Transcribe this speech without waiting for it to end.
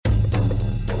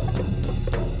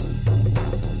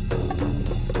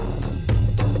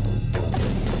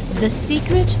The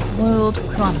Secret World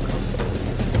Chronicle,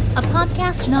 a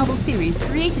podcast novel series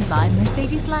created by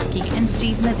Mercedes Slycke and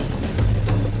Steve Libbey.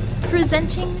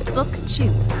 Presenting Book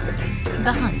 2,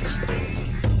 The Hunt.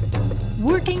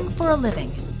 Working for a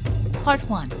Living, Part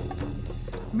 1.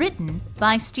 Written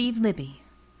by Steve Libbey.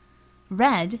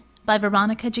 Read by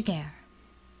Veronica Giguere.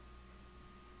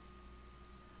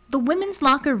 The women's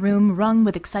locker room rung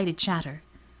with excited chatter.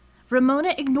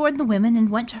 Ramona ignored the women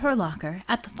and went to her locker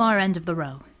at the far end of the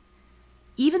row.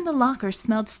 Even the locker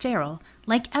smelled sterile,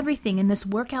 like everything in this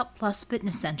Workout Plus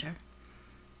fitness center.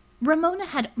 Ramona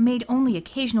had made only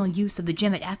occasional use of the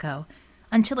gym at Echo,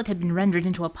 until it had been rendered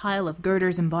into a pile of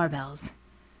girders and barbells.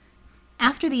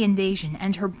 After the invasion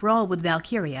and her brawl with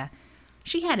Valkyria,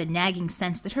 she had a nagging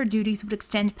sense that her duties would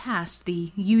extend past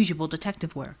the usual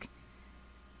detective work.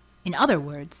 In other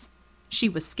words, she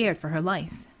was scared for her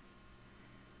life.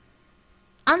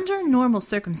 Under normal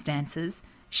circumstances,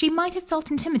 she might have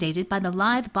felt intimidated by the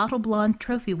lithe bottle-blonde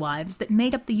trophy wives that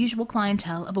made up the usual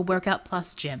clientele of a Workout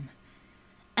Plus gym.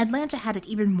 Atlanta had it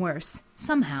even worse,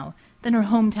 somehow, than her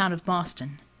hometown of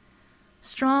Boston.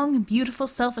 Strong, beautiful,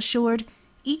 self-assured,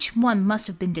 each one must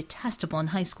have been detestable in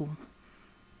high school.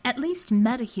 At least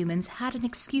metahumans had an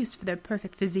excuse for their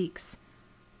perfect physiques.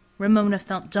 Ramona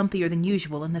felt dumpier than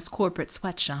usual in this corporate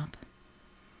sweatshop.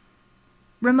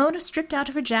 Ramona stripped out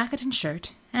of her jacket and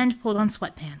shirt and pulled on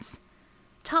sweatpants.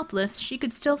 Topless, she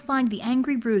could still find the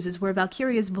angry bruises where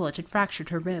Valkyria's bullet had fractured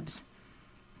her ribs.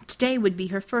 Today would be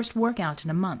her first workout in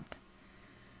a month.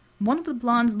 One of the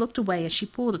blondes looked away as she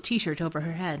pulled a t-shirt over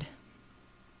her head.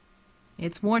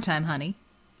 "It's wartime, honey,"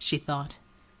 she thought.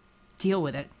 "Deal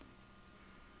with it."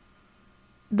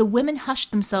 The women hushed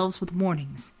themselves with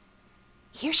warnings.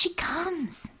 "Here she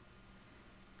comes!"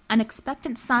 An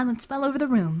expectant silence fell over the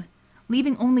room,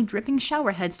 leaving only dripping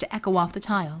shower heads to echo off the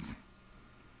tiles.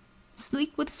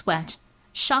 Sleek with sweat,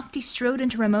 Shakti strode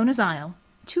into Ramona's aisle,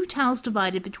 2 towels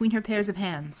divided between her pairs of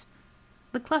hands.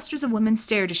 The clusters of women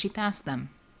stared as she passed them.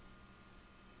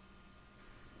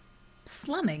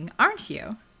 "Slumming, aren't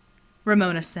you?"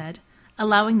 Ramona said,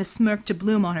 allowing the smirk to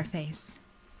bloom on her face.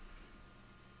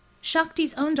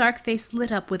 Shakti's own dark face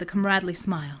lit up with a comradely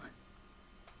smile.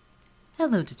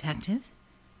 "Hello, detective.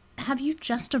 Have you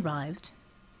just arrived?"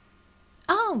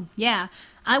 "Oh, yeah.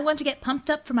 I want to get pumped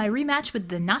up for my rematch with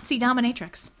the Nazi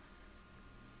dominatrix."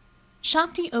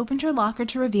 Shakti opened her locker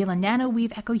to reveal a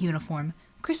nano-weave Echo uniform,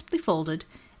 crisply folded,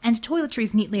 and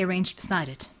toiletries neatly arranged beside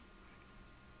it.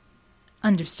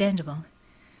 "Understandable.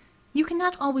 You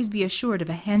cannot always be assured of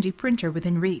a handy printer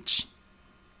within reach."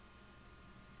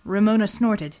 Ramona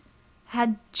snorted.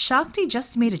 Had Shakti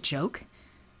just made a joke?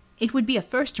 It would be a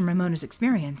first in Ramona's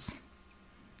experience.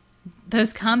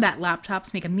 Those combat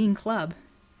laptops make a mean club.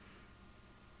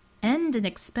 And an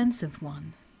expensive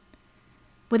one.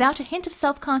 Without a hint of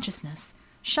self-consciousness,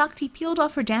 Shakti peeled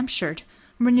off her damp shirt,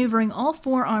 maneuvering all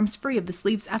 4 arms free of the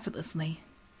sleeves effortlessly.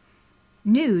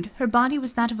 Nude, her body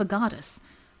was that of a goddess,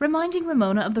 reminding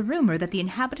Ramona of the rumor that the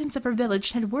inhabitants of her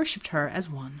village had worshipped her as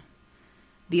one.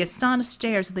 The astonished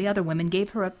stares of the other women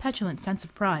gave her a petulant sense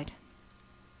of pride.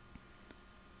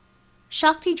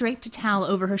 Shakti draped a towel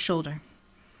over her shoulder.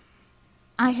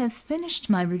 "I have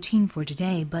finished my routine for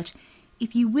today, but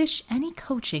if you wish any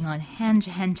coaching on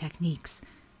hand-to-hand techniques,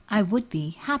 I would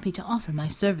be happy to offer my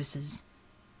services."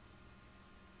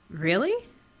 "Really?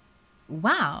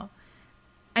 Wow.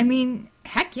 I mean,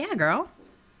 heck yeah, girl."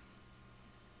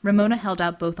 Ramona held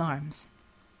out both arms.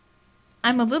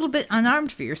 "I'm a little bit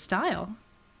unarmed for your style."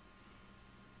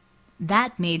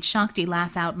 That made Shakti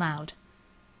laugh out loud.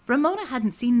 Ramona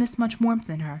hadn't seen this much warmth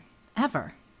in her,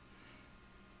 ever.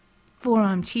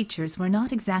 Forearm teachers were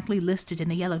not exactly listed in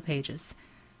the yellow pages.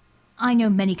 I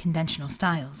know many conventional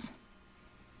styles.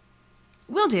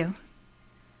 "Will do."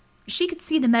 She could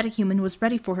see the metahuman was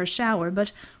ready for her shower,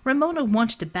 but Ramona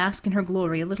wanted to bask in her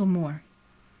glory a little more.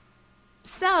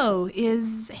 "So,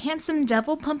 is Handsome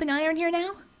Devil pumping iron here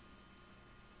now?"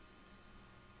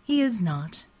 "He is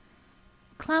not.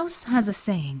 Klaus has a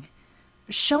saying,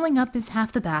 showing up is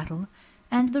half the battle,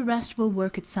 and the rest will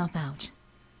work itself out.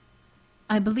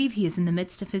 I believe he is in the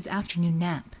midst of his afternoon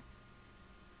nap."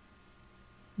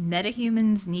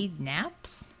 "Metahumans need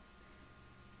naps?"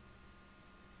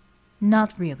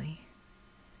 "Not really."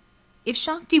 If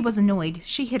Shakti was annoyed,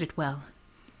 she hid it well.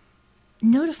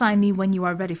 "Notify me when you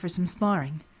are ready for some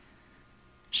sparring."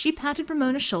 She patted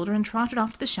Ramona's shoulder and trotted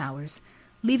off to the showers,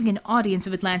 leaving an audience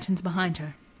of Atlantans behind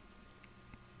her.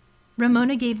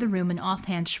 Ramona gave the room an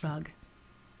offhand shrug.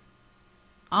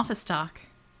 "Office talk,"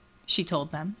 she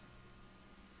told them.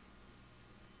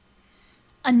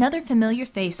 Another familiar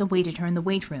face awaited her in the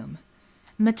weight room.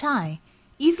 Matai,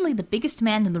 easily the biggest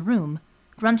man in the room,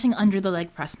 grunting under the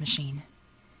leg press machine.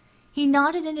 He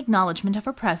nodded in acknowledgement of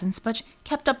her presence, but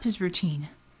kept up his routine.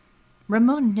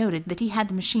 Ramona noted that he had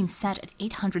the machine set at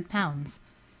 800 pounds.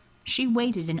 She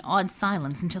waited in awed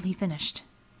silence until he finished.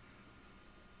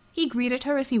 He greeted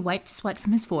her as he wiped sweat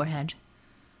from his forehead.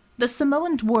 The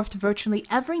Samoan dwarfed virtually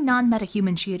every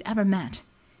non-metahuman she had ever met.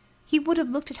 He would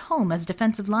have looked at home as a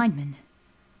defensive lineman.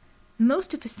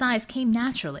 Most of his size came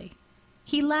naturally.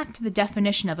 He lacked the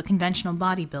definition of a conventional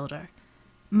bodybuilder.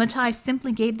 Matai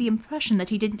simply gave the impression that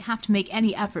he didn't have to make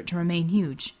any effort to remain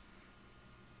huge.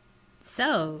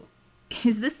 "So,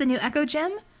 is this the new Echo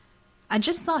Gem? I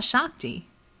just saw Shakti."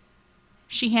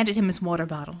 She handed him his water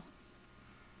bottle.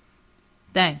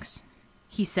 "Thanks,"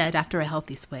 he said after a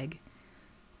healthy swig.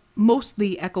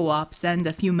 "Mostly Echo Ops and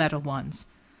a few Meta ones.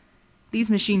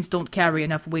 These machines don't carry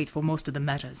enough weight for most of the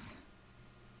Metas."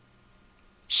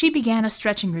 She began a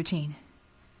stretching routine.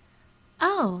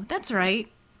 "Oh, that's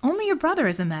right. Only your brother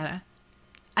is a Meta.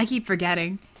 I keep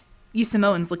forgetting. You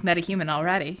Samoans look metahuman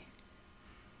already."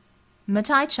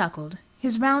 Matai chuckled,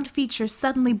 his round features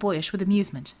suddenly boyish with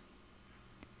amusement.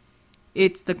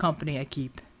 "It's the company I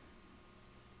keep."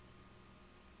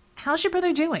 "How's your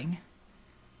brother doing?"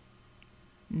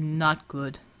 "Not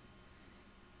good."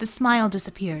 The smile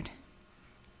disappeared.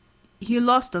 "He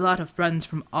lost a lot of friends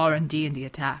from R&D in the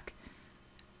attack.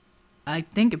 I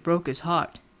think it broke his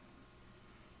heart."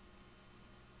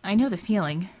 "I know the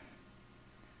feeling."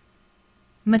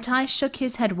 Matai shook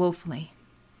his head woefully.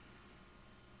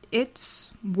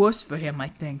 "It's worse for him, I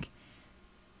think.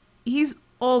 He's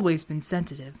always been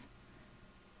sensitive.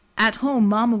 At home,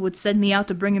 Mama would send me out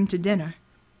to bring him to dinner.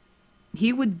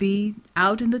 He would be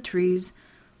out in the trees,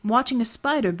 watching a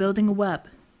spider building a web.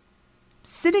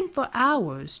 Sitting for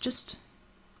hours, just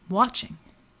watching.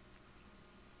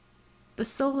 The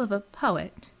soul of a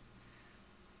poet.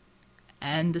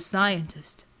 And a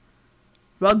scientist.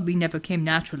 Rugby never came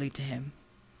naturally to him.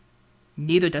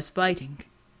 Neither does fighting."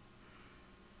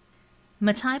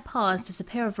 Matai paused as a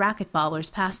pair of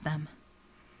racquetballers passed them.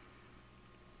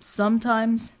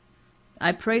 "Sometimes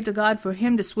I pray to God for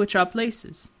him to switch our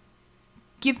places.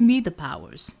 Give me the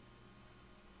powers.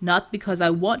 Not because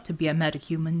I want to be a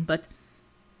metahuman, but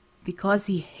because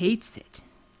he hates it."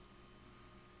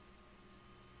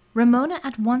 Ramona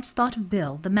at once thought of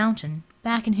Bill, the mountain,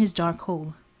 back in his dark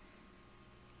hole.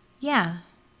 "Yeah,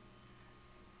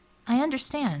 I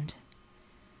understand."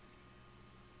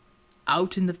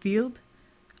 "Out in the field,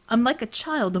 I'm like a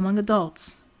child among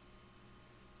adults.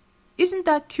 Isn't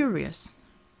that curious?"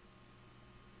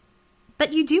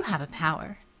 "But you do have a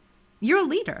power. You're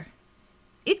a leader.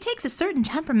 It takes a certain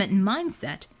temperament and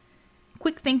mindset.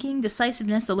 Quick thinking,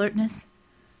 decisiveness, alertness.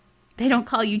 They don't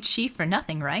call you chief for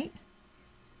nothing, right?"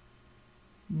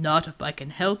 "Not if I can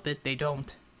help it, they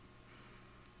don't."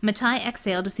 Matai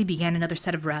exhaled as he began another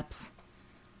set of reps.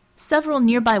 Several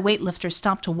nearby weightlifters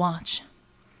stopped to watch.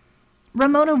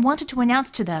 Ramona wanted to announce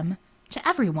to them, to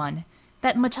everyone,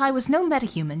 that Matai was no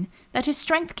metahuman, that his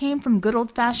strength came from good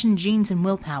old-fashioned genes and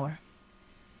willpower.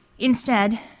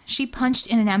 Instead, she punched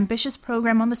in an ambitious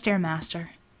program on the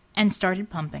Stairmaster and started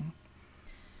pumping.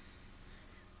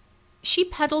 She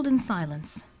pedaled in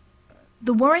silence.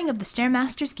 The whirring of the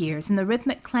Stairmaster's gears and the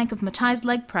rhythmic clank of Matai's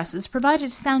leg presses provided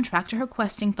a soundtrack to her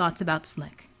questing thoughts about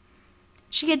Slycke.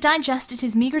 She had digested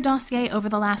his meager dossier over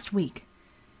the last week.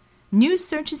 News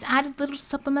searches added little to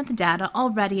supplement the data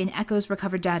already in Echo's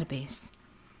recovered database.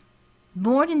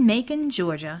 Born in Macon,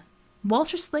 Georgia,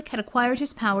 Walter Slycke had acquired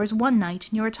his powers one night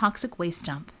near a toxic waste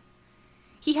dump.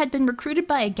 He had been recruited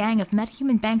by a gang of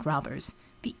metahuman bank robbers,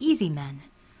 the Easy Men,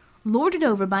 lorded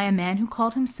over by a man who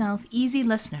called himself Easy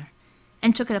Listener,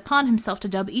 and took it upon himself to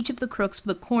dub each of the crooks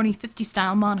with a corny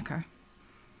 50-style moniker.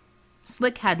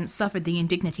 Slycke hadn't suffered the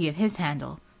indignity of his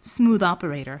handle, Smooth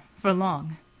Operator, for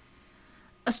long.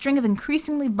 A string of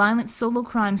increasingly violent solo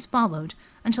crimes followed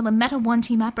until a Meta 1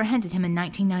 team apprehended him in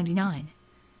 1999.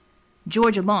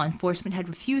 Georgia law enforcement had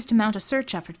refused to mount a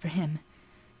search effort for him.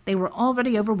 They were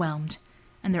already overwhelmed,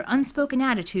 and their unspoken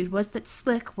attitude was that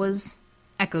Slycke was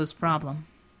Echo's problem.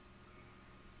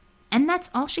 And that's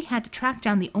all she had to track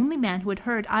down the only man who had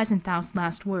heard Eisenfaust's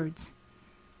last words.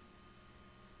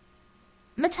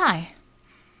 "Matai."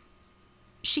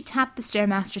 She tapped the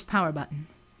Stairmaster's power button.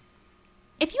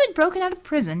 "If you had broken out of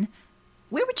prison,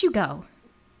 where would you go?"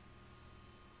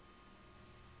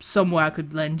 "Somewhere I could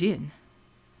blend in."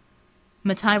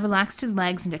 Matai relaxed his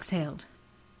legs and exhaled.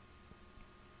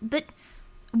 "But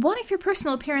what if your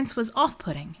personal appearance was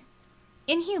off-putting?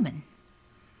 Inhuman?"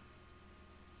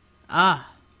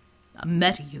 "Ah, a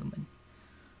metahuman.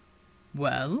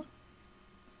 Well,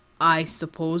 I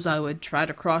suppose I would try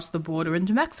to cross the border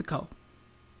into Mexico."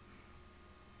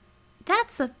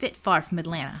 That's a bit far from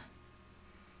Atlanta.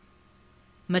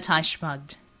 Matai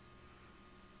shrugged.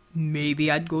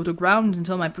 Maybe I'd go to ground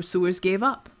until my pursuers gave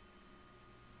up.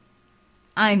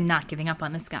 I'm not giving up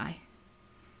on this guy.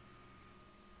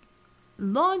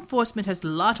 Law enforcement has a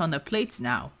lot on their plates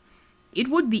now. It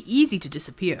would be easy to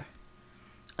disappear.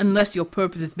 Unless your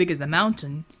purpose is big as the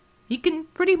mountain, he can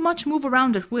pretty much move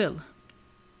around at will.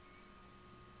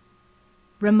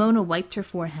 Ramona wiped her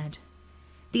forehead.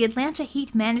 The Atlanta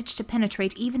heat managed to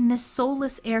penetrate even this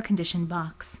soulless air-conditioned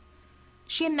box.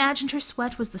 She imagined her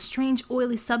sweat was the strange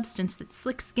oily substance that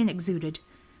Slycke's skin exuded.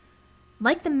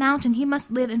 Like the mountain, he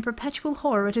must live in perpetual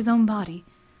horror at his own body,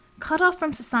 cut off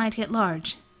from society at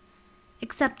large.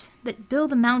 Except that Bill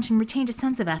the Mountain retained a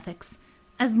sense of ethics,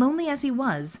 as lonely as he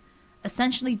was,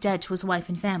 essentially dead to his wife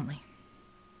and family.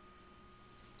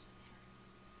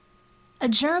 A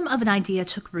germ of an idea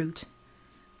took root.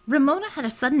 Ramona had a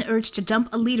sudden urge to dump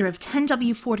a liter of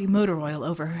 10W40 motor oil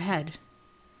over her head.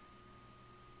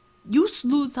 You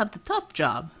sleuths have the tough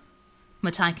job,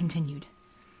 Matai continued.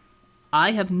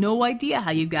 I have no idea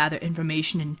how you gather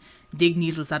information and dig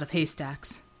needles out of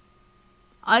haystacks.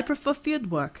 I prefer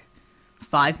field work.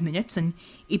 5 minutes and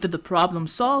either the problem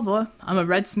solved or I'm a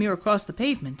red smear across the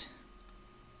pavement.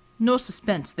 No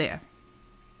suspense there.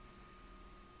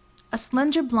 A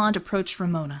slender blonde approached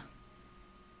Ramona.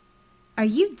 Are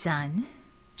you done?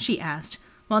 She asked,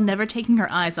 while never taking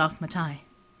her eyes off Matai.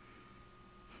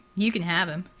 You can have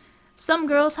him. Some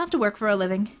girls have to work for a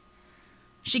living.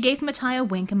 She gave Matai a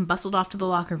wink and bustled off to the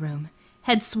locker room,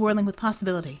 head swirling with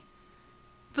possibility.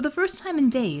 For the first time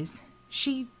in days,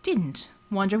 she didn't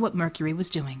wonder what Mercury was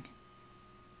doing.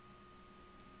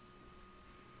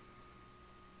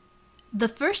 The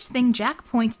first thing Jack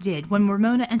Point did when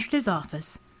Ramona entered his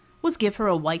office was give her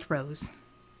a white rose.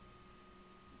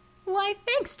 Why,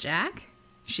 thanks, Jack,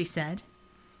 she said.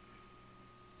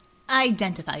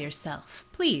 Identify yourself,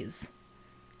 please,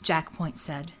 Jack Point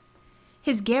said.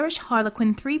 His garish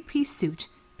harlequin three-piece suit,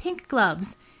 pink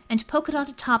gloves, and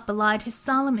polka-dotted top belied his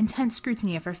solemn, intense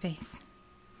scrutiny of her face.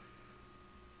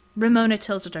 Ramona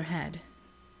tilted her head.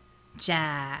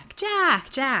 Jack.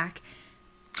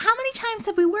 How many times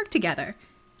have we worked together?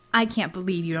 I can't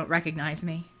believe you don't recognize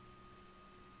me.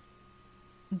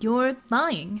 You're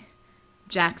lying,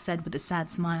 Jack said with a sad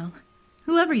smile.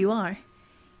 Whoever you are.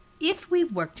 If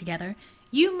we've worked together,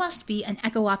 you must be an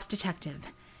Echo Ops detective.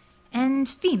 And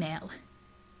female.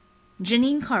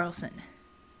 Janine Carlson.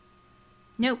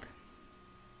 Nope.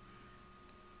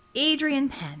 Adrian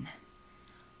Penn.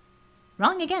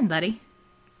 Wrong again, buddy.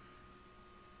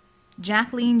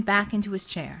 Jack leaned back into his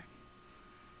chair.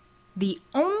 The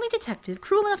only detective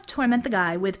cruel enough to torment the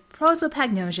guy with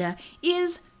prosopagnosia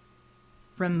is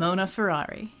Ramona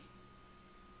Ferrari.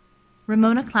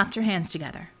 Ramona clapped her hands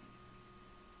together.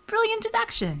 Brilliant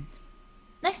deduction.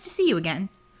 Nice to see you again.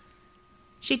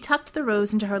 She tucked the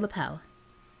rose into her lapel.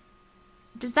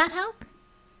 Does that help?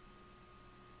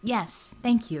 Yes,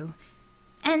 thank you.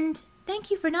 And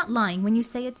thank you for not lying when you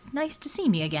say it's nice to see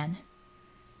me again.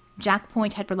 Jack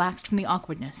Point had relaxed from the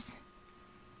awkwardness.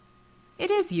 It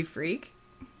is, you freak.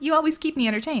 You always keep me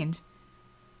entertained.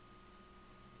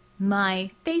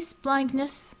 My face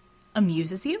blindness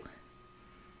amuses you?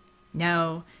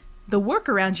 No, the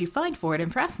workarounds you find for it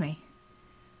impress me.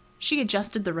 She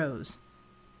adjusted the rose.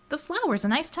 The flower's a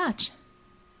nice touch.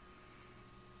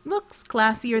 Looks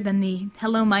classier than the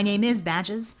 "Hello, my name is"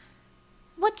 badges.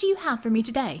 What do you have for me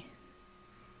today?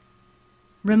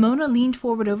 Ramona leaned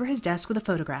forward over his desk with a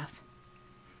photograph.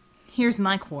 Here's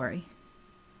my quarry.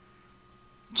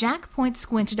 Jack Point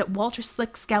squinted at Walter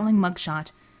Slycke's scowling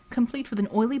mugshot, complete with an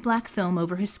oily black film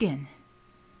over his skin.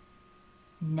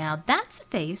 Now that's a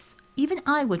face even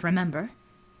I would remember.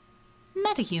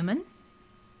 Metahuman.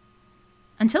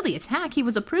 Until the attack, he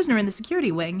was a prisoner in the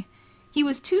security wing. He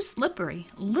was too slippery,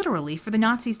 literally, for the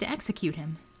Nazis to execute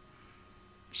him.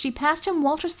 She passed him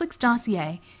Walter Slycke's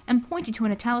dossier and pointed to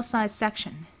an italicized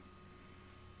section.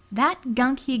 That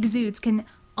gunk he exudes can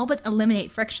all but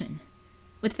eliminate friction.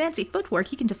 With fancy footwork,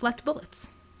 he can deflect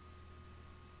bullets.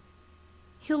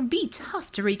 He'll be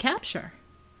tough to recapture.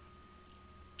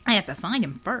 I have to find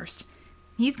him first.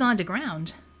 He's gone to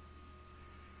ground.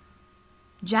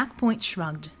 Jack Point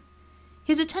shrugged.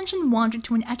 His attention wandered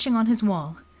to an etching on his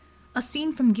wall, a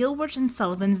scene from Gilbert and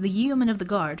Sullivan's The Yeoman of the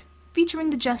Guard, featuring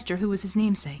the jester who was his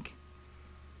namesake.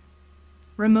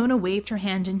 Ramona waved her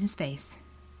hand in his face.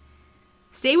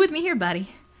 Stay with me here,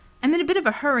 buddy. I'm in a bit of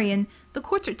a hurry, and the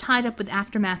courts are tied up with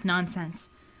aftermath nonsense.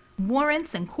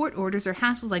 Warrants and court orders are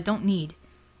hassles I don't need.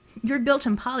 Your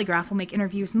built-in polygraph will make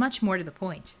interviews much more to the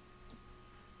point.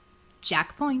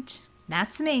 Jack Point.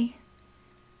 That's me.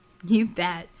 You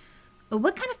bet.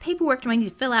 What kind of paperwork do I need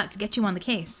to fill out to get you on the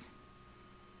case?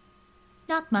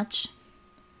 Not much.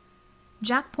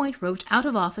 Jack Point wrote out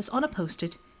of office on a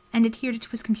post-it and adhered it to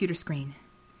his computer screen.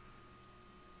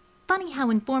 Funny how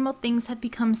informal things have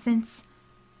become since...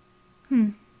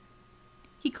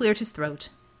 He cleared his throat.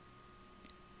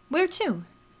 Where to?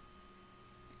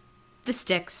 The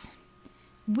Sticks.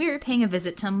 We're paying a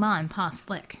visit to Ma and Pa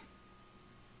Slycke.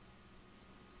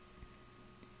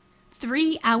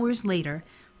 3 hours later,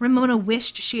 Ramona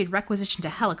wished she had requisitioned a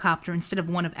helicopter instead of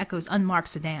one of Echo's unmarked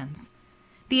sedans.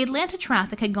 The Atlanta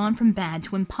traffic had gone from bad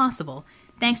to impossible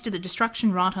thanks to the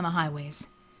destruction wrought on the highways.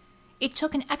 It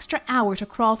took an extra hour to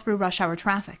crawl through rush hour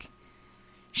traffic.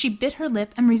 She bit her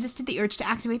lip and resisted the urge to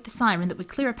activate the siren that would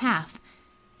clear a path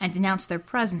and announce their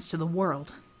presence to the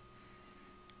world.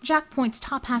 Jack Point's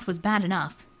top hat was bad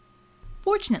enough.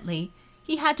 Fortunately,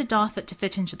 he had to doff it to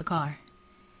fit into the car.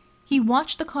 He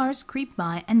watched the cars creep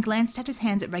by and glanced at his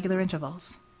hands at regular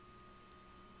intervals.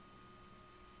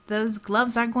 Those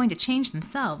gloves aren't going to change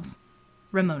themselves,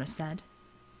 Ramona said.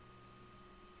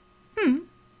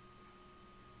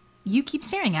 You keep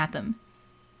staring at them.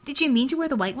 Did you mean to wear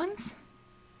the white ones?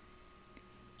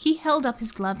 He held up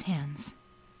his gloved hands.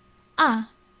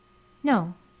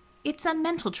 No, it's a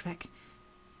mental trick.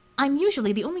 I'm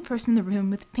usually the only person in the room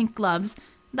with pink gloves,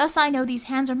 thus I know these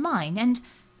hands are mine and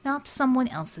not someone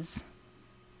else's.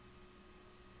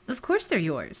 Of course they're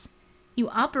yours. You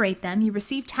operate them, you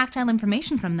receive tactile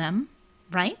information from them,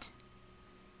 right?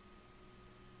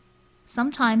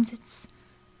 Sometimes it's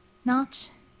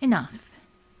not enough,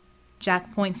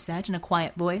 Jack Point said in a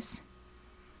quiet voice.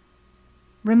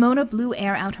 Ramona blew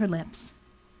air out her lips.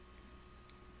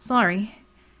 Sorry,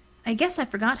 I guess I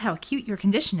forgot how acute your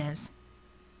condition is.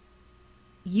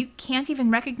 You can't even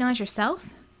recognize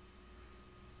yourself?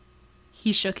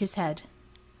 He shook his head.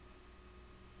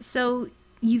 So,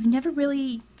 you've never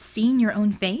really seen your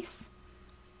own face?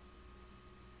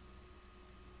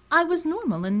 I was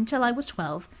normal until I was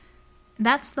 12.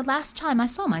 That's the last time I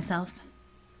saw myself.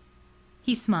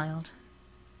 He smiled.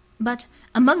 But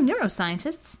among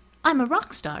neuroscientists, I'm a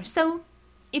rock star, so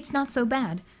it's not so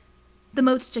bad. The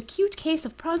most acute case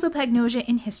of prosopagnosia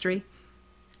in history.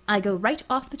 I go right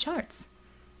off the charts.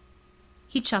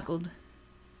 He chuckled.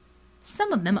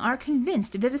 Some of them are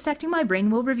convinced vivisecting my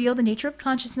brain will reveal the nature of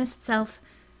consciousness itself.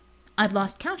 I've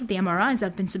lost count of the MRIs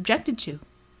I've been subjected to.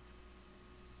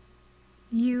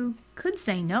 You could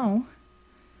say no.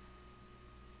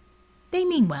 They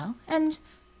mean well, and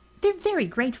they're very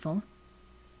grateful.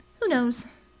 Who knows?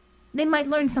 They might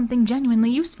learn something genuinely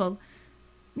useful.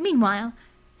 Meanwhile,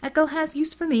 Echo has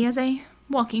use for me as a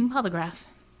walking polygraph.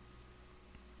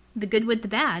 The good with the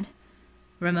bad,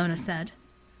 Ramona said.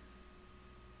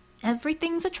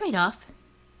 Everything's a trade-off,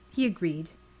 he agreed,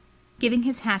 giving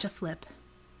his hat a flip.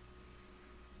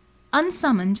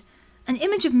 Unsummoned, an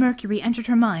image of Mercury entered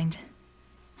her mind.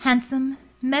 Handsome,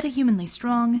 metahumanly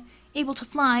strong, able to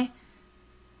fly.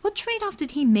 What trade-off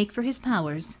did he make for his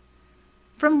powers?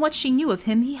 From what she knew of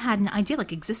him, he had an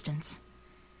idyllic existence.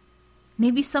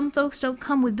 Maybe some folks don't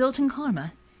come with built-in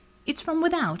karma. It's from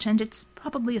without, and it's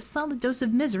probably a solid dose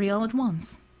of misery all at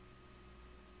once.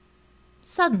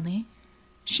 Suddenly,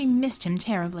 she missed him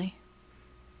terribly.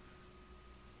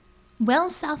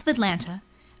 Well south of Atlanta,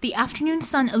 the afternoon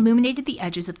sun illuminated the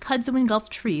edges of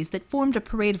kudzu-engulfed trees that formed a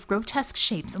parade of grotesque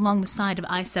shapes along the side of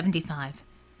I-75.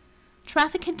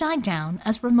 Traffic had died down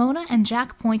as Ramona and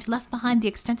Jack Point left behind the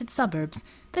extended suburbs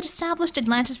that established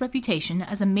Atlanta's reputation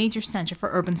as a major center for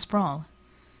urban sprawl.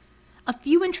 A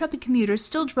few intrepid commuters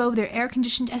still drove their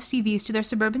air-conditioned SUVs to their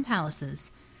suburban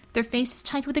palaces, their faces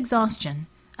tight with exhaustion,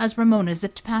 as Ramona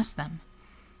zipped past them.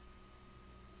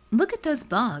 Look at those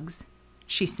bogs,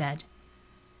 she said.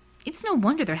 It's no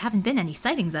wonder there haven't been any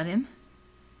sightings of him.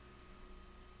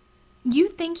 You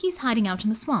think he's hiding out in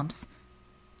the swamps.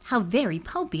 How very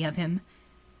pulpy of him.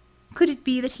 Could it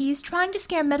be that he's trying to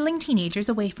scare meddling teenagers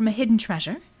away from a hidden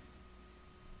treasure?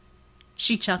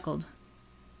 She chuckled.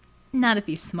 Not if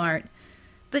he's smart.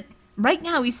 But right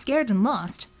now he's scared and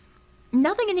lost.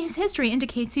 Nothing in his history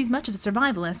indicates he's much of a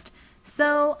survivalist,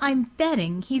 so I'm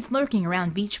betting he's lurking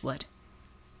around Beechwood.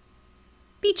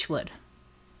 Beechwood.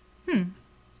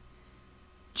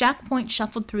 Jack Point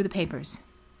shuffled through the papers.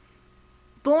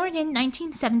 Born in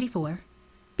 1974,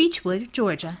 Beechwood,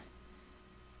 Georgia.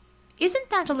 Isn't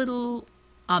that a little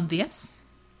obvious?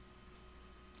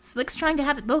 Slycke's trying to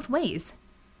have it both ways.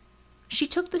 She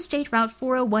took the State Route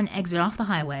 401 exit off the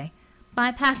highway,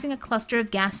 bypassing a cluster of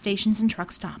gas stations and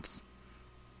truck stops.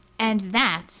 And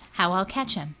that's how I'll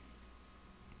catch him.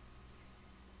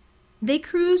 They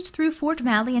cruised through Fort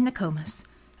Valley and Nokomis,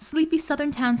 sleepy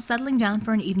southern towns settling down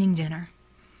for an evening dinner.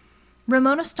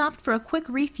 Ramona stopped for a quick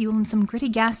refuel and some gritty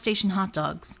gas station hot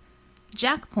dogs.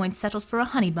 Jack Point settled for a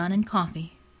honey bun and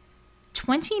coffee.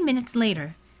 20 minutes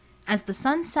later, as the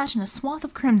sun set in a swath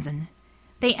of crimson,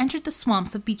 they entered the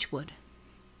swamps of Beechwood.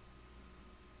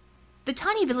 The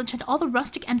tiny village had all the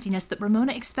rustic emptiness that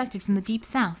Ramona expected from the deep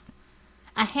south.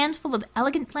 A handful of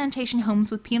elegant plantation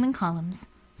homes with peeling columns,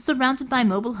 surrounded by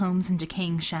mobile homes and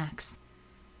decaying shacks.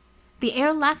 The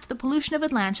air lacked the pollution of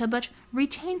Atlanta, but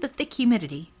retained the thick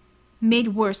humidity, made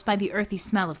worse by the earthy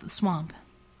smell of the swamp.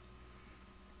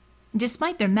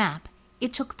 Despite their map,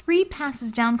 it took 3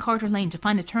 passes down Carter Lane to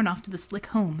find the turnoff to the Slycke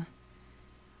home.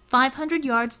 500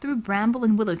 yards through bramble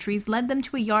and willow trees led them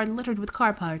to a yard littered with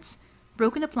car parts,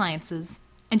 broken appliances,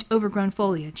 and overgrown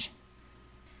foliage.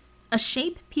 A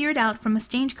shape peered out from a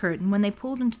stained curtain when they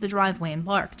pulled into the driveway and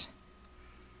barked.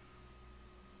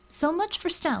 "So much for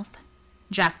stealth,"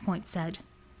 Jack Point said.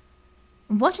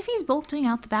 "What if he's bolting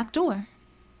out the back door?"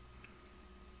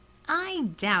 "I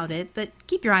doubt it, but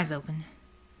keep your eyes open."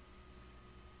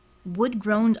 Wood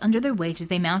groaned under their weight as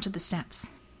they mounted the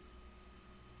steps.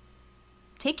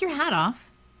 "Take your hat off,"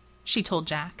 she told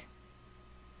Jack.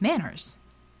 "Manners."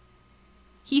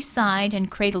 He sighed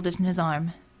and cradled it in his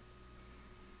arm.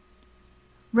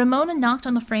 Ramona knocked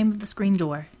on the frame of the screen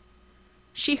door.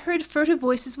 She heard furtive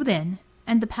voices within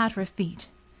and the patter of feet.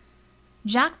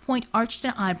 Jack Point arched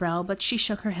an eyebrow, but she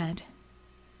shook her head.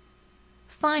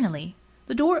 Finally,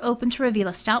 the door opened to reveal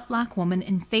a stout black woman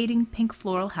in fading pink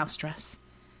floral house dress.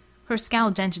 Her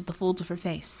scowl dented the folds of her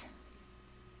face.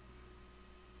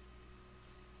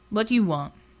 "What do you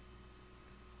want?"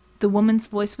 The woman's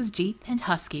voice was deep and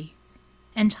husky,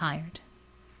 and tired.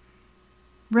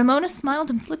 Ramona smiled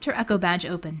and flipped her Echo badge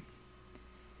open.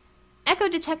 "Echo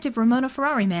Detective Ramona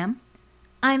Ferrari, ma'am.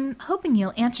 I'm hoping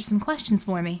you'll answer some questions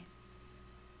for me."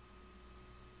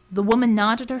 The woman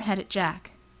nodded her head at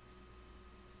Jack.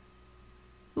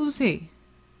 "Who's he?"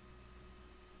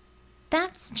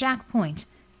 "That's Jack Point.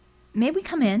 May we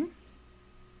come in?"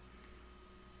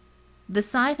 The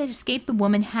sigh that escaped the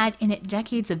woman had in it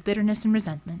decades of bitterness and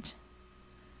resentment.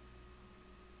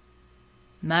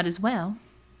 "Might as well,"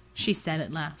 she said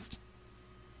at last.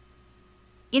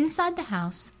 Inside the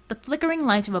house, the flickering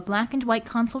light of a black and white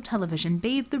console television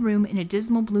bathed the room in a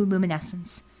dismal blue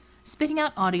luminescence, spitting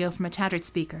out audio from a tattered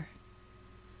speaker.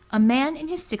 A man in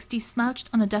his 60s slouched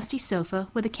on a dusty sofa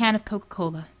with a can of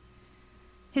Coca-Cola.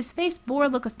 His face bore a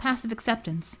look of passive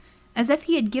acceptance, as if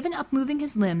he had given up moving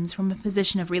his limbs from a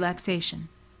position of relaxation.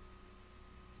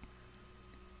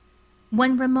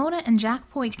 When Ramona and Jack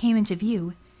Point came into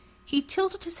view, he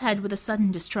tilted his head with a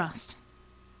sudden distrust.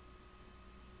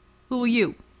 "Who are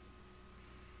you?"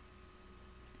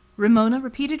 Ramona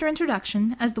repeated her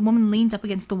introduction as the woman leaned up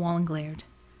against the wall and glared.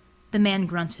 The man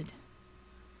grunted.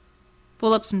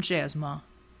 "Pull up some chairs, Ma."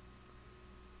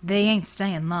 "They ain't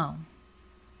staying long."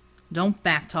 "Don't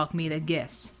backtalk me to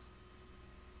guests."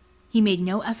 He made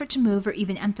no effort to move or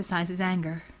even emphasize his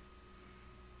anger.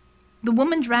 The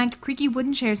woman dragged creaky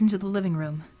wooden chairs into the living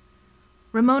room.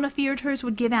 Ramona feared hers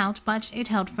would give out, but it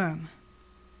held firm.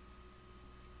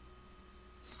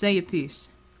 "Say your piece."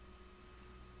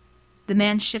 The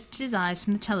man shifted his eyes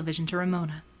from the television to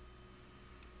Ramona.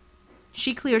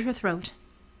 She cleared her throat.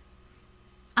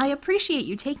 "I appreciate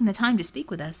you taking the time to speak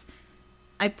with us.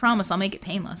 I promise I'll make it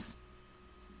painless."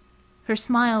 Her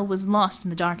smile was lost in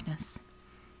the darkness.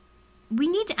 "We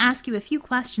need to ask you a few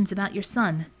questions about your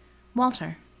son,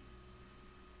 Walter."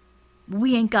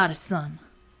 "We ain't got a son,"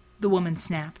 the woman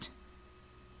snapped.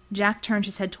 Jack turned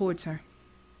his head towards her.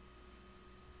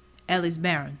 "Ellie's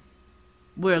barren.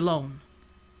 We're alone,"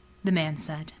 the man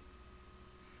said.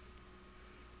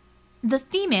 "The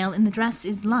female in the dress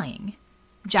is lying,"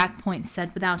 Jack Point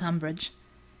said without umbrage.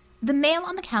 "The male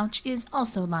on the couch is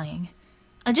also lying.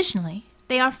 Additionally,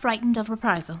 they are frightened of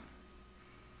reprisal."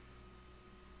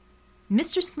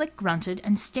 Mr. Slycke grunted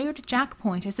and stared at Jack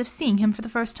Point as if seeing him for the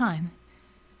first time.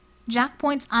 Jack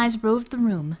Point's eyes roved the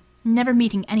room, never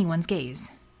meeting anyone's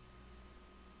gaze.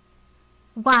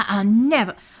 "Why, I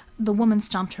never—" The woman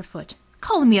stomped her foot.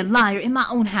 "Calling me a liar in my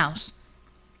own house."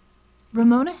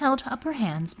 Ramona held up her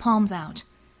hands, palms out.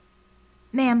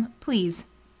 "Ma'am, please.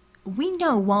 We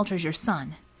know Walter's your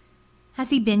son. Has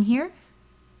he been here?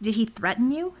 Did he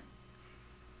threaten you?"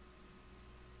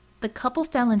 The couple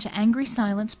fell into angry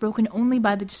silence, broken only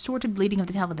by the distorted bleating of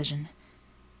the television.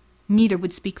 Neither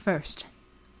would speak first.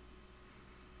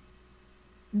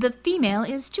 "The female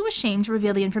is too ashamed to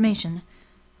reveal the information.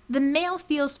 The male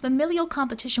feels familial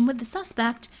competition with the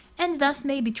suspect, and thus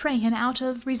may betray him out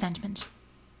of resentment."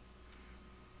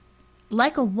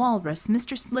 Like a walrus,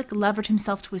 Mr. Slycke levered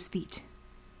himself to his feet.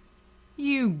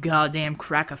 "You goddamn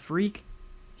crack-a-freak,"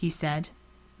 he said.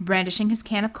 brandishing his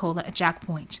can of cola at Jack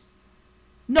Point.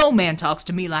 "No man talks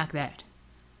to me like that.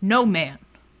 No man."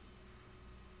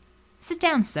 "Sit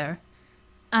down, sir.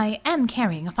 I am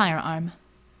carrying a firearm."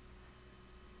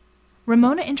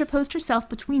 Ramona interposed herself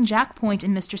between Jack Point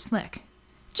and Mr. Slycke.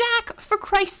 "Jack, for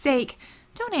Christ's sake,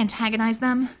 don't antagonize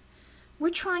them. We're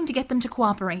trying to get them to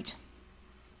cooperate."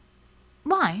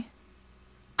 "Why?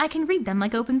 I can read them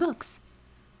like open books.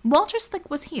 Walter Slycke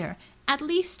was here at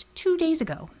least 2 days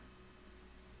ago."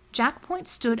 Jack Point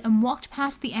stood and walked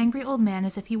past the angry old man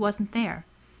as if he wasn't there.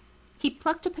 He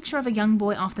plucked a picture of a young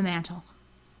boy off the mantel.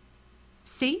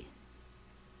 "See?"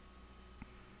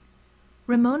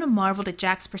 Ramona marveled at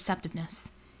Jack's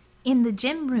perceptiveness. In the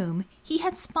dim room, he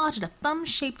had spotted a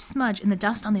thumb-shaped smudge in the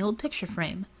dust on the old picture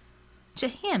frame. To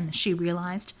him, she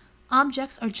realized,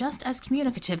 objects are just as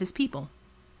communicative as people.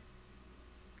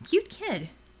 "Cute kid.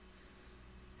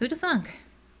 Who'da thunk?"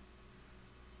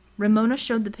 Ramona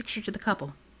showed the picture to the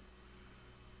couple.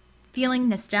 "Feeling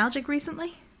nostalgic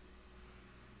recently?"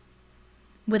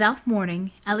 Without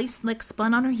warning, Ellie Slycke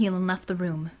spun on her heel and left the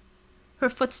room. Her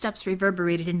footsteps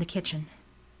reverberated in the kitchen.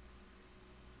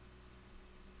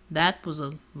 "That was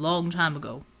a long time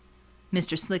ago,"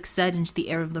 Mr. Slycke said into the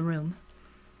air of the room.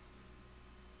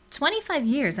 25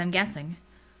 years, I'm guessing.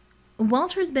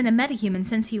 Walter's been a metahuman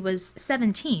since he was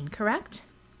 17, correct?"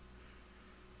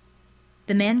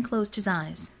 The man closed his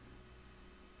eyes.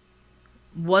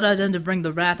 "What I done to bring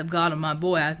the wrath of God on my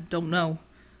boy, I don't know.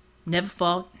 Never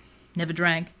fought, never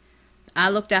drank. I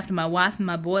looked after my wife and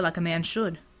my boy like a man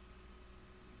should."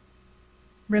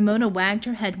 Ramona wagged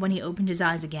her head when he opened his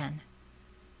eyes again.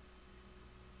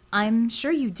 "I'm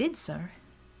sure you did, sir."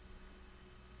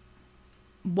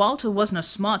 "Walter wasn't a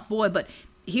smart boy, but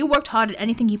he worked hard at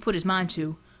anything he put his mind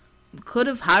to. Could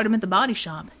have hired him at the body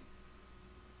shop."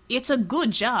 "It's a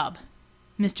good job,"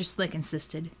 Mr. Slycke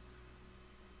insisted.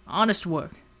 "Honest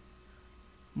work.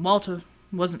 Walter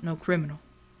wasn't no criminal."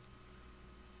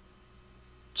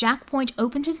 Jack Point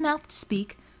opened his mouth to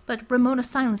speak, but Ramona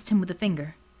silenced him with a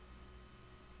finger.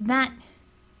 "That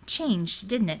changed,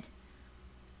 didn't it?"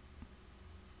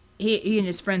 He and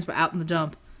his friends were out in the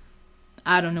dump.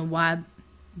 I don't know why.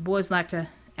 Boys like to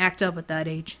act up at that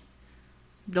age.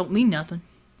 Don't mean nothing.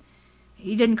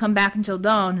 He didn't come back until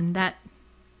dawn, and that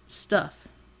stuff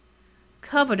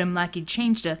covered him like he'd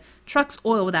changed a truck's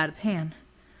oil without a pan.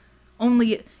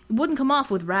 Only it wouldn't come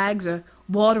off with rags or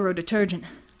water or detergent.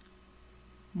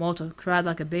 Walter cried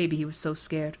like a baby, he was so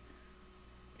scared.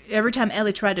 Every time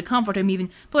Ellie tried to comfort him,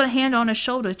 even put a hand on his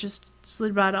shoulder, it just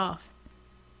slid right off.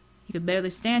 He could barely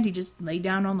stand, he just lay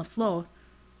down on the floor.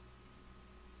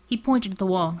 He pointed to the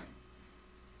wall.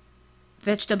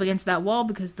 Fetched up against that wall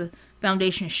because the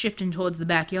foundation is shifting towards the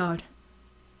backyard.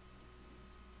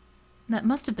 That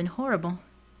must have been horrible.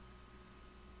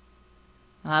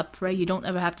 I pray you don't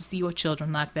ever have to see your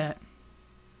children like that.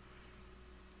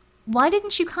 Why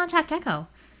didn't you contact Echo?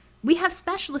 We have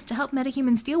specialists to help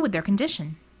metahumans deal with their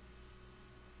condition.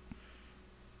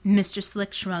 Mr.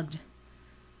 Slycke shrugged.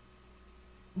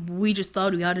 We just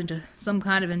thought we got into some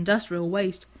kind of industrial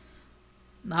waste.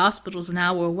 The hospital's an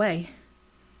hour away.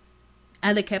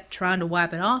 Ellie kept trying to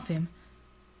wipe it off him.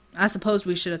 I suppose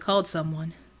we should have called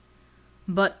someone.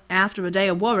 But after a day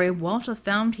of worry, Walter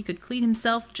found he could clean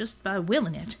himself just by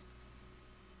willing it.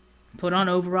 Put on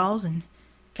overalls and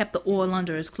kept the oil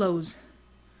under his clothes.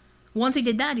 Once he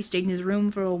did that, he stayed in his room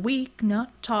for a week,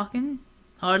 not talking,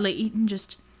 hardly eating,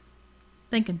 just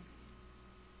thinking.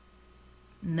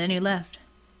 And then he left.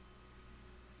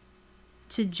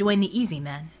 To join the Easy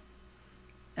Men.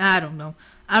 I don't know.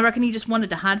 I reckon he just wanted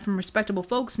to hide from respectable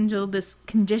folks until this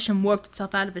condition worked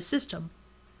itself out of his system.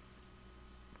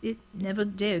 It never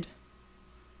did.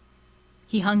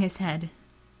 He hung his head.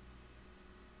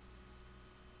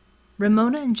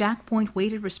 Ramona and Jack Point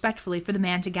waited respectfully for the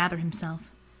man to gather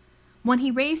himself. When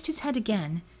he raised his head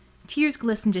again, tears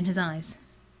glistened in his eyes.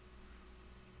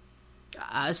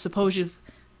 I suppose you've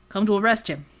come to arrest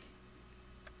him.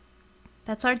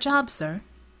 That's our job, sir.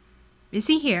 Is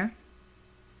he here?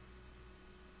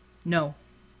 No.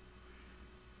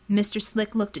 Mr.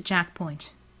 Slycke looked at Jack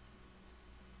Point.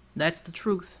 That's the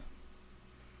truth.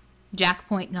 Jack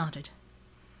Point nodded.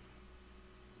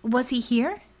 Was he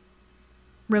here?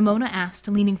 Ramona asked,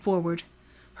 leaning forward.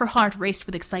 Her heart raced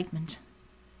with excitement.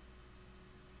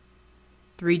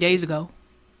 3 days ago.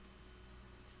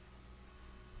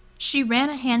 She ran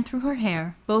a hand through her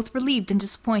hair, both relieved and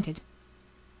disappointed.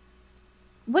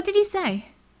 What did he say?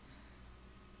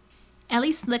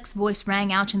 Ellie Slycke's voice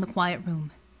rang out in the quiet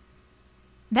room.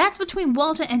 That's between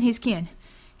Walter and his kin.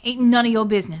 Ain't none of your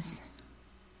business.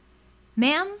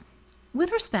 Ma'am,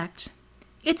 with respect,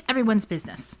 it's everyone's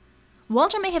business.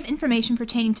 Walter may have information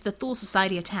pertaining to the Thule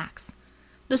Society attacks.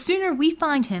 The sooner we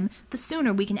find him, the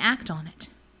sooner we can act on it."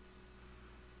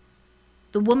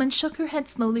 The woman shook her head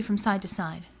slowly from side to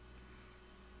side.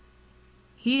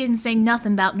 "He didn't say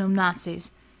nothing about no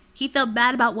Nazis. He felt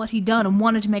bad about what he'd done and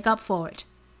wanted to make up for it."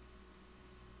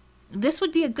 "This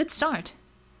would be a good start."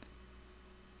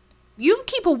 "You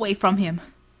keep away from him."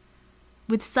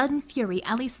 With sudden fury,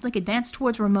 Slycke advanced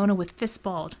towards Ramona with fists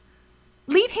balled.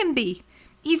 "Leave him be.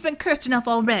 He's been cursed enough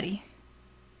already."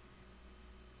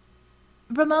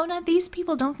 "Ramona, these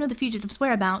people don't know the fugitive's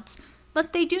whereabouts,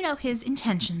 but they do know his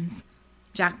intentions,"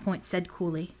 Jack Point said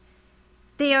coolly.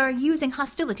 "They are using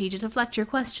hostility to deflect your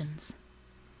questions."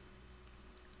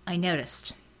 "I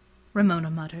noticed," Ramona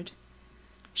muttered.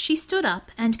 She stood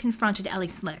up and confronted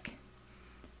Slycke.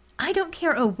 "I don't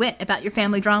care a whit about your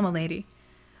family drama, lady.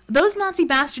 Those Nazi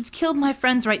bastards killed my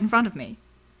friends right in front of me."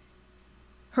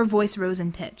 Her voice rose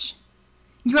in pitch.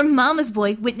 "Your mama's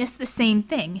boy witnessed the same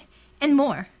thing, and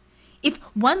more. If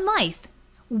one life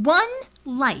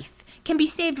can be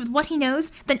saved with what he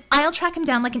knows, then I'll track him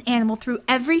down like an animal through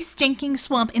every stinking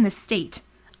swamp in the state.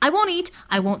 I won't eat,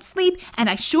 I won't sleep, and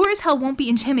I sure as hell won't be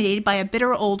intimidated by a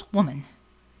bitter old woman."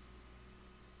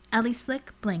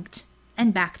 Slycke blinked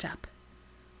and backed up.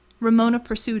 Ramona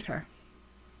pursued her.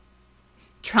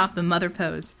 "Drop the mother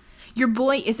pose. Your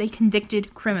boy is a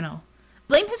convicted criminal.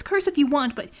 Blame his curse if you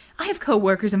want, but I have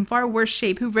co-workers in far worse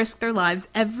shape who risk their lives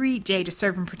every day to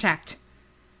serve and protect.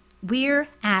 We're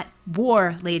at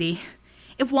war, lady.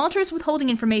 If Walter is withholding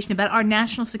information about our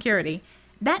national security,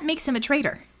 that makes him a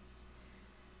traitor."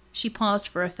 She paused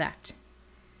for effect.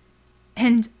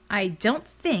 "And I don't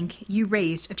think you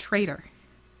raised a traitor."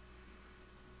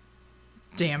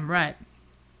 "Damn right,"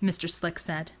 Mr. Slycke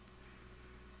said.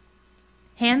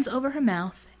 Hands over her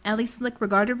mouth, Slycke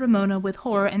regarded Ramona with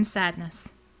horror and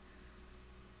sadness.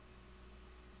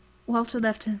 "Walter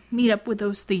left to meet up with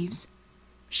those thieves,"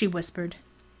 she whispered.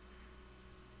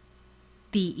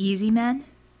 "The Easy Men?"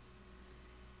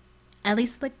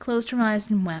 Slycke closed her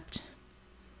eyes and wept.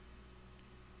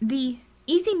 "The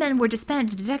Easy Men were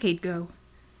disbanded a decade ago,"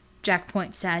 Jack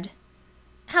Point said.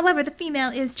 "However, the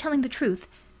female is telling the truth,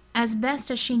 as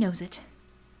best as she knows it."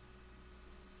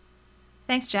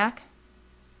 "Thanks, Jack."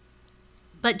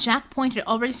 But Jack Point had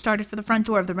already started for the front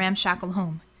door of the ramshackle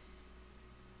home.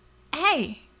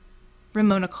 "Hey!"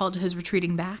 Ramona called to his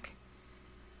retreating back.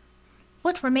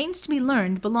 "What remains to be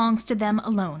learned belongs to them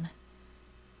alone."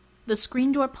 The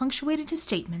screen door punctuated his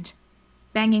statement,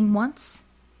 banging once,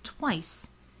 twice,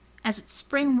 as its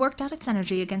spring worked out its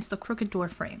energy against the crooked door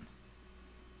frame.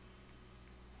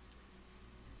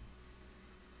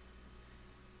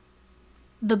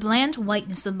 The bland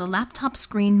whiteness of the laptop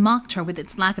screen mocked her with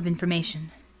its lack of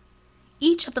information.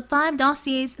 Each of the 5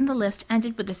 dossiers in the list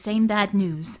ended with the same bad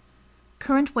news.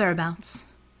 Current whereabouts,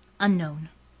 unknown.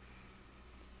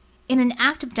 In an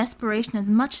act of desperation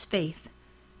as much as faith,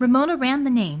 Ramona ran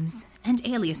the names and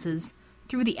aliases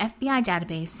through the FBI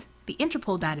database, the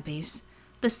Interpol database,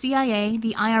 the CIA,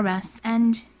 the IRS,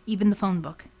 and even the phone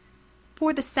book.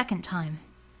 For the second time.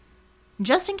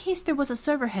 Just in case there was a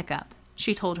server hiccup,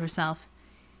 she told herself,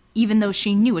 even though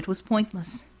she knew it was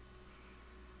pointless.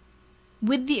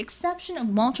 With the exception of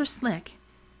Walter Slycke,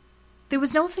 there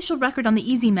was no official record on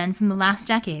the Easy Men from the last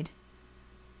decade.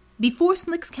 Before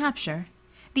Slycke's capture,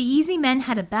 the Easy Men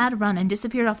had a bad run and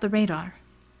disappeared off the radar.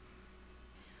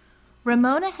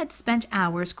 Ramona had spent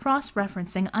hours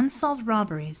cross-referencing unsolved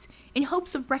robberies in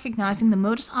hopes of recognizing the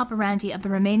modus operandi of the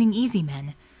remaining Easy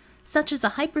Men, such as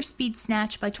a hyperspeed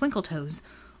snatch by Twinkletoes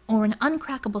or an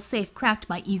uncrackable safe cracked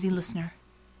by Easy Listener.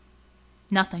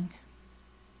 Nothing.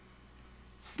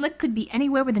 Slycke could be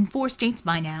anywhere within 4 states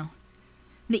by now.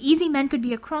 The Easy Men could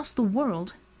be across the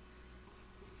world.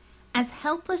 As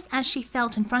helpless as she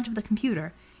felt in front of the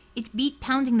computer, it beat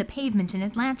pounding the pavement in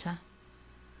Atlanta.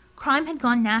 Crime had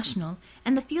gone national,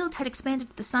 and the field had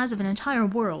expanded to the size of an entire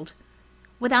world.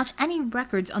 Without any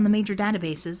records on the major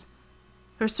databases,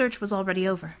 her search was already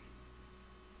over.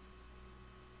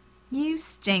 "You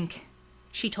stink,"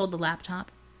 she told the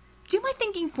laptop. "Do my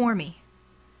thinking for me."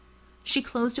 She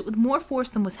closed it with more force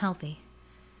than was healthy.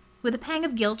 With a pang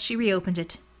of guilt, she reopened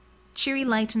it. Cheery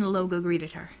light and a logo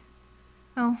greeted her.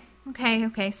 "Oh,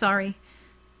 okay, sorry.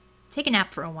 Take a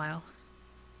nap for a while."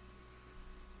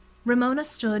 Ramona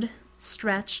stood,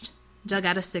 stretched, dug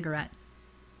out a cigarette.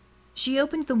 She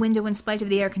opened the window in spite of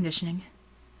the air conditioning.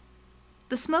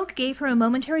 The smoke gave her a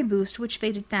momentary boost which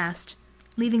faded fast,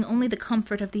 leaving only the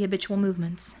comfort of the habitual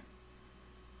movements.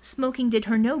 Smoking did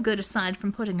her no good aside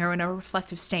from putting her in a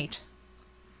reflective state.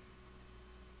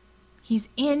 "He's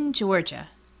in Georgia,"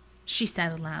 she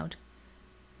said aloud.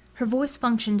 Her voice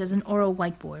functioned as an oral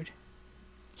whiteboard.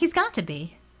 He's got to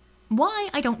be. Why,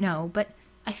 I don't know, but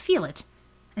I feel it,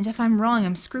 and if I'm wrong,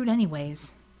 I'm screwed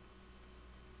anyways.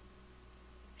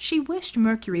 She wished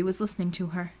Mercury was listening to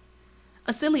her.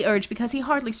 A silly urge because he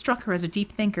hardly struck her as a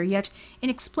deep thinker, yet in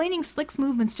explaining Slycke's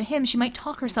movements to him she might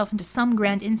talk herself into some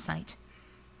grand insight.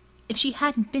 If she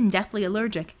hadn't been deathly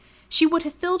allergic, she would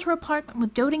have filled her apartment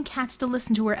with doting cats to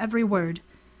listen to her every word.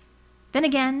 Then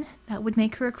again, that would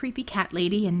make her a creepy cat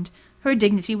lady, and her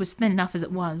dignity was thin enough as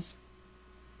it was.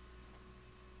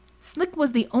 Slycke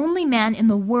was the only man in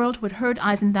the world who had heard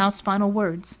Eisenfaust's final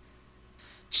words.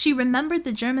 She remembered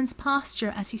the German's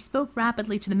posture as he spoke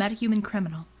rapidly to the metahuman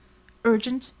criminal.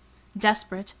 Urgent,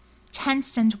 desperate,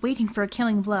 tensed, and waiting for a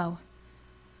killing blow.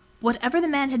 Whatever the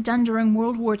man had done during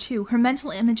World War II, her mental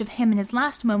image of him in his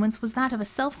last moments was that of a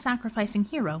self-sacrificing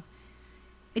hero.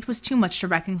 It was too much to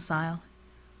reconcile.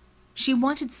 She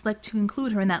wanted Slycke to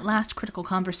include her in that last critical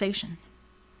conversation.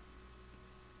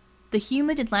 The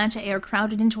humid Atlanta air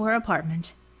crowded into her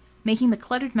apartment, making the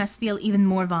cluttered mess feel even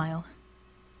more vile.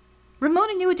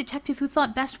 Ramona knew a detective who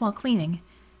thought best while cleaning,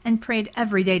 and prayed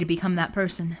every day to become that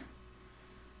person.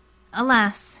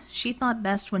 Alas, she thought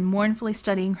best when mournfully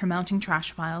studying her mounting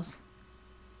trash piles.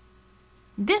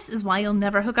 This is why you'll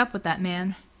never hook up with that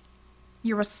man.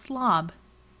 You're a slob.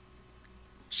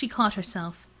 She caught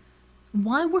herself.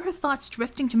 Why were her thoughts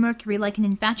drifting to Mercury like an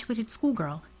infatuated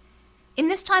schoolgirl? In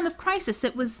this time of crisis,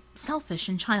 it was selfish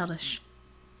and childish.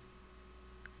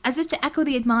 As if to echo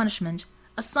the admonishment,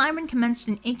 a siren commenced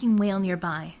an aching wail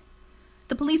nearby.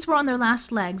 The police were on their last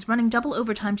legs, running double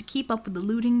overtime to keep up with the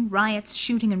looting, riots,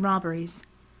 shooting, and robberies.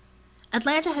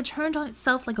 Atlanta had turned on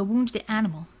itself like a wounded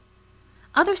animal.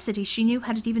 Other cities she knew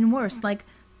had it even worse, like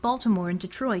Baltimore and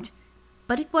Detroit,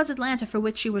 but it was Atlanta for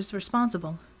which she was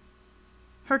responsible.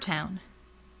 Her town.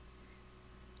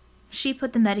 She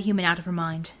put the metahuman out of her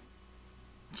mind.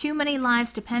 Too many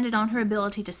lives depended on her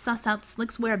ability to suss out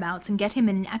Slycke's whereabouts and get him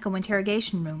in an echo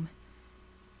interrogation room.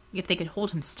 If they could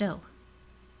hold him still.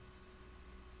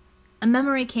 A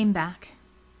memory came back.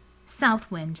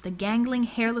 Southwind, the gangling,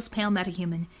 hairless pale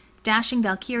metahuman, dashing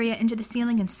Valkyria into the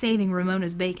ceiling and saving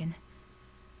Ramona's bacon.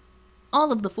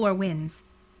 All of the four winds,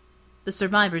 the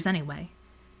survivors anyway,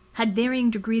 had varying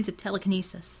degrees of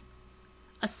telekinesis.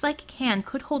 A psychic hand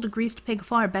could hold a greased pig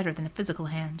far better than a physical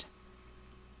hand.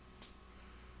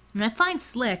 When I find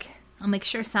Slycke, I'll make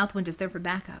sure Southwind is there for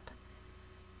backup.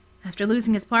 After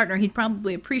losing his partner, he'd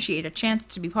probably appreciate a chance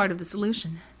to be part of the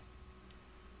solution.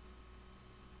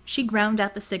 She ground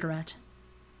out the cigarette.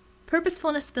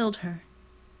 Purposefulness filled her.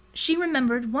 She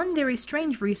remembered one very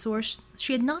strange resource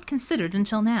she had not considered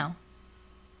until now.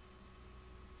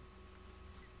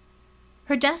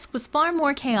 Her desk was far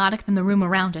more chaotic than the room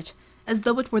around it, as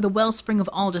though it were the wellspring of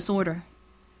all disorder.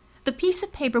 The piece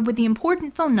of paper with the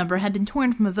important phone number had been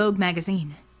torn from a Vogue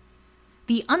magazine.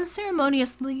 The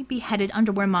unceremoniously beheaded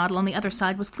underwear model on the other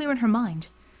side was clear in her mind.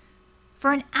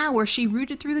 For an hour she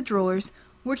rooted through the drawers,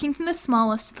 working from the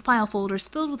smallest to the file folders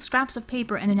filled with scraps of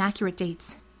paper and inaccurate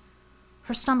dates.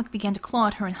 Her stomach began to claw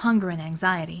at her in hunger and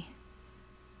anxiety.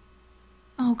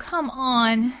 Oh, come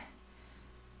on!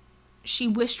 She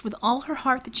wished with all her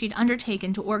heart that she'd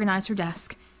undertaken to organize her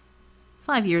desk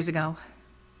 5 years ago.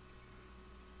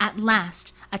 At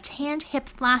last, a tanned hip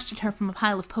flashed at her from a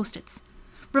pile of Post-its.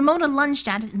 Ramona lunged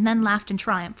at it and then laughed in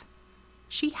triumph.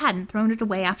 She hadn't thrown it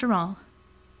away after all.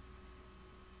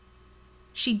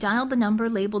 She dialed the number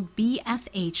labeled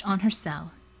BFH on her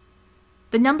cell.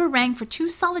 The number rang for 2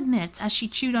 solid minutes as she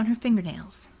chewed on her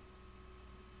fingernails.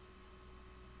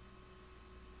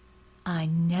 I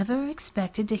never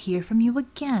expected to hear from you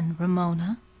again,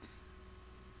 Ramona.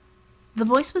 The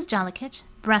voice was delicate,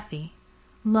 breathy,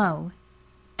 low,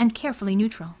 and carefully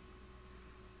neutral.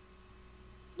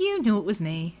 You knew it was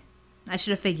me. I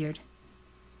should have figured.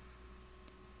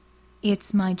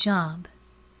 It's my job.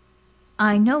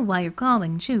 I know why you're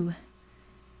calling, too.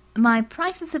 My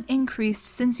prices have increased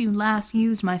since you last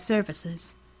used my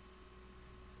services.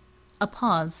 A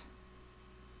pause.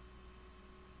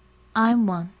 I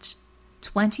want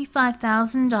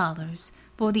 $25,000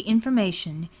 for the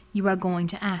information you are going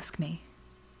to ask me.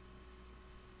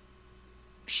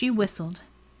 She whistled.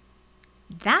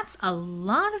 That's a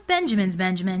lot of Benjamins,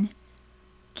 Benjamin.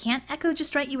 Can't Echo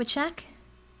just write you a check?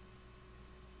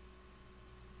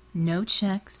 No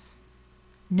checks.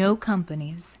 No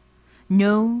companies.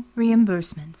 No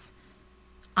reimbursements.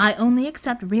 I only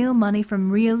accept real money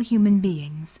from real human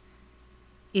beings.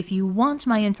 If you want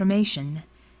my information,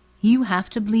 you have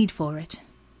to bleed for it.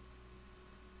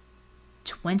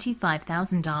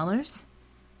 $25,000?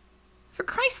 For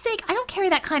Christ's sake, I don't carry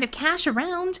that kind of cash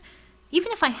around,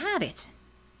 even if I had it.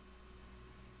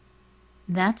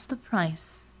 That's the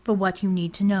price for what you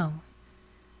need to know.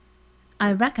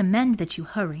 I recommend that you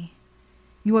hurry.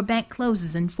 Your bank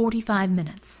closes in 45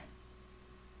 minutes.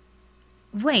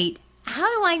 Wait, how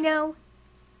do I know?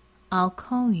 I'll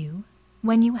call you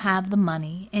when you have the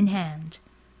money in hand.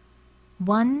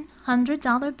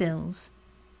 $100 bills,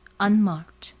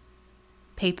 unmarked,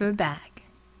 paper bag.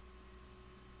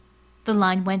 The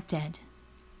line went dead.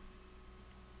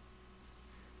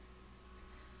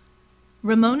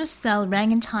 Ramona's cell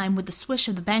rang in time with the swish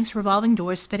of the bank's revolving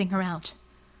doors spitting her out.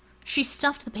 She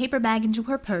stuffed the paper bag into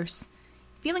her purse,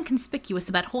 feeling conspicuous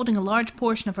about holding a large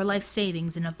portion of her life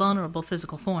savings in a vulnerable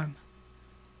physical form.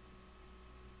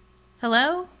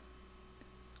 Hello?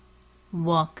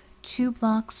 Walk 2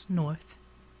 blocks north,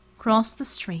 cross the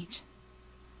street,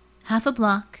 half a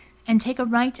block, and take a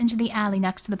right into the alley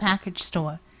next to the package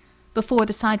store, before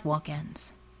the sidewalk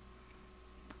ends.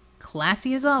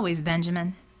 Classy as always,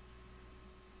 Benjamin.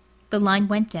 The line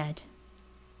went dead.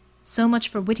 So much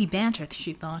for witty banter,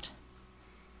 she thought.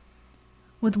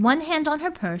 With one hand on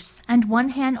her purse and one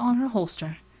hand on her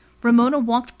holster, Ramona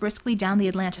walked briskly down the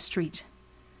Atlanta street.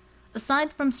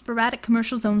 Aside from sporadic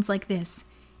commercial zones like this,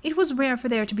 it was rare for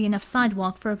there to be enough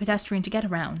sidewalk for a pedestrian to get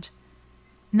around.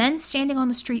 Men standing on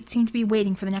the street seemed to be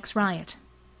waiting for the next riot.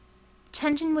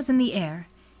 Tension was in the air,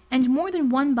 and more than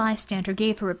one bystander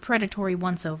gave her a predatory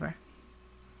once-over.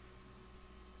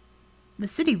 The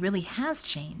city really has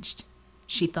changed,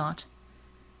 she thought.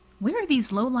 Where are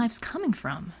these lowlifes coming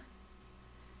from?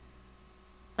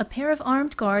 A pair of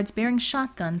armed guards bearing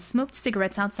shotguns smoked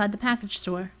cigarettes outside the package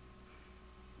store.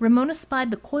 Ramona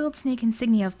spied the coiled snake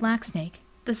insignia of Black Snake,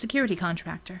 the security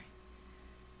contractor.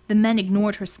 The men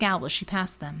ignored her scowl as she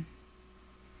passed them.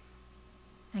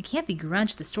 I can't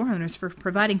begrudge the store owners for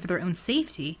providing for their own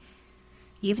safety,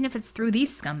 even if it's through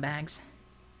these scumbags.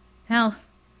 Hell,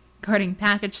 guarding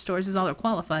package stores is all they're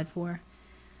qualified for.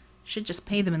 Should just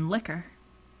pay them in liquor.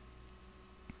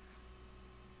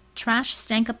 Trash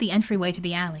stank up the entryway to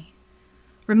the alley.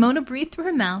 Ramona breathed through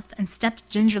her mouth and stepped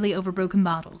gingerly over broken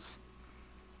bottles.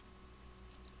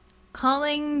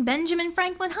 Calling Benjamin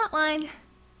Franklin hotline,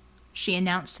 she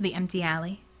announced to the empty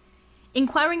alley.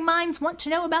 Inquiring minds want to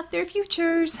know about their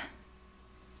futures.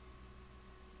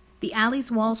 The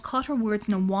alley's walls caught her words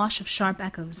in a wash of sharp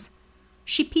echoes.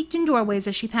 She peeked in doorways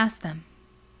as she passed them.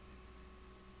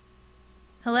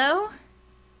 Hello?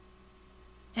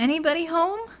 Anybody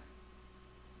home?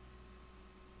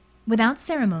 Without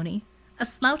ceremony, a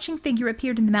slouching figure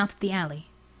appeared in the mouth of the alley.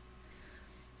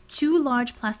 2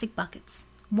 large plastic buckets,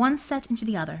 one set into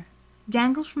the other,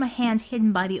 dangled from a hand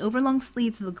hidden by the overlong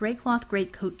sleeves of a gray cloth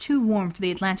greatcoat too warm for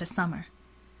the Atlanta summer.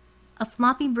 A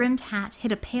floppy-brimmed hat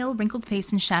hid a pale, wrinkled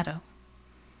face in shadow.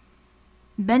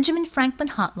 Benjamin Franklin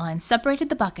Hotline separated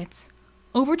the buckets,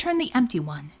 overturned the empty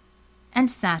one, and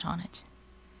sat on it.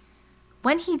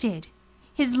 When he did,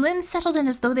 his limbs settled in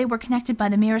as though they were connected by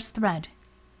the merest thread.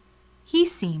 He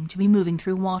seemed to be moving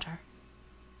through water.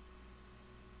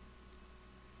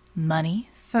 Money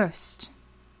first.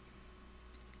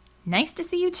 Nice to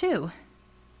see you, too.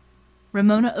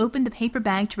 Ramona opened the paper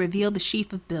bag to reveal the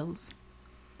sheaf of bills.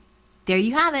 There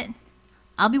you have it.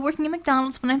 I'll be working at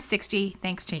McDonald's when I'm 60,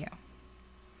 thanks to you.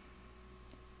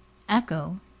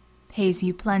 Echo pays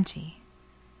you plenty.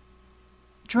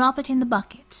 Drop it in the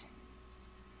bucket.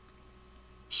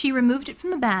 She removed it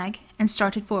from the bag and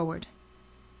started forward.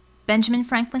 Benjamin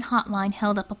Franklin Hotline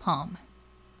held up a palm.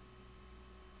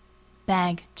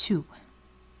 Bag 2.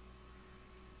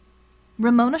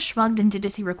 Ramona shrugged and did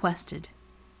as he requested.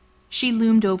 She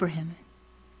loomed over him.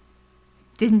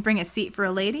 Didn't bring a seat for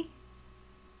a lady?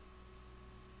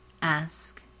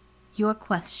 Ask your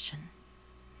question.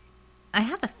 I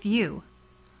have a few.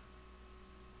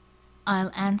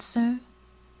 I'll answer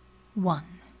 1.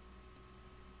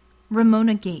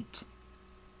 Ramona gaped.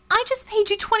 I just paid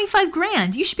you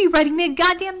 $25,000. You should be writing me a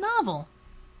goddamn novel.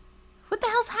 What the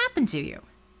hell's happened to you?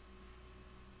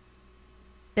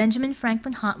 Benjamin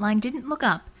Franklin Hotline didn't look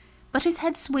up, but his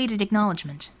head swayed in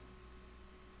acknowledgement.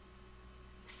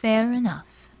 Fair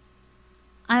enough.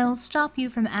 I'll stop you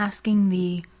from asking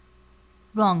the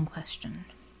wrong question.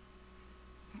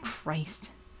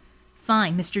 Christ.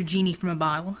 Fine, Mr. Genie from a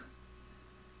bottle.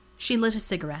 She lit a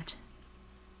cigarette.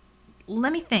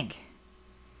 Let me think.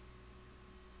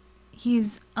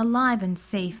 He's alive and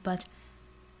safe, but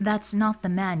that's not the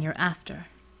man you're after.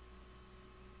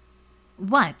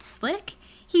 What, Slycke?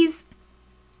 He's...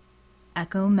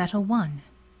 Echo Metal 1,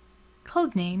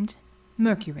 codenamed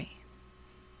Mercury.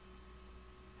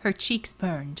 Her cheeks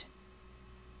burned.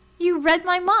 You read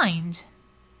my mind.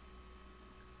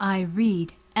 I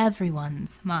read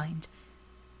everyone's mind.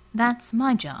 That's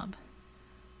my job.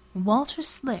 Walter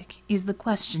Slycke is the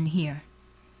question here.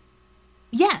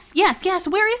 Yes,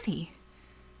 where is he?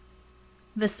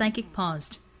 The psychic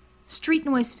paused. Street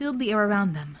noise filled the air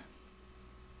around them.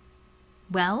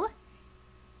 Well,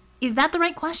 is that the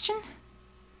right question?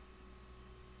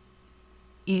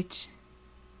 It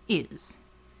is.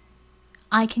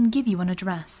 I can give you an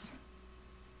address.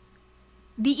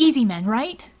 The Easy Men,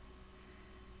 right?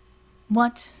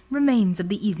 What remains of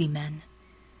the Easy Men?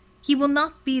 He will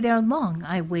not be there long,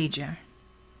 I wager.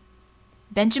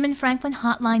 Benjamin Franklin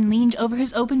Hotline leaned over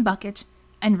his open bucket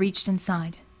and reached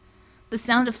inside. The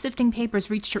sound of sifting papers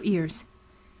reached her ears.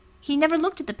 He never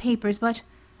looked at the papers, but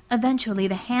eventually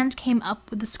the hand came up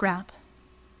with the scrap.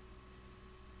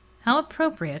 How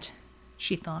appropriate,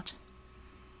 she thought.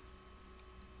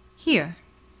 Here,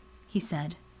 he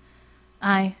said.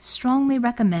 I strongly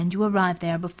recommend you arrive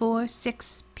there before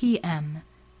 6 p.m.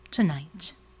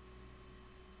 tonight.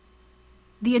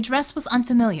 The address was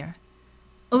unfamiliar.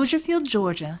 Ogerfield,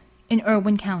 Georgia, in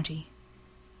Irwin County.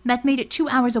 That made it 2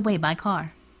 hours away by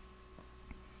car.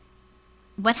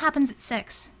 What happens at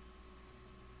 6?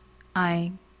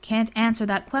 I can't answer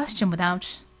that question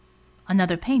without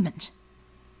another payment.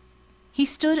 He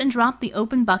stood and dropped the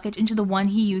open bucket into the one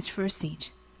he used for a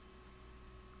seat.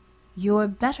 You're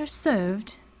better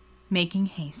served making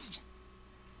haste.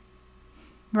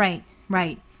 Right.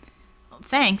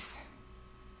 Thanks.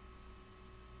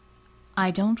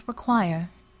 I don't require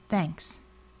thanks.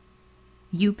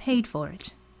 You paid for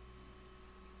it.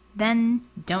 Then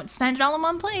don't spend it all in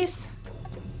one place.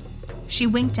 She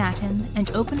winked at him and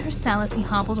opened her cell as he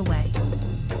hobbled away.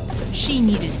 She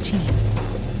needed a team,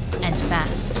 and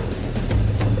fast.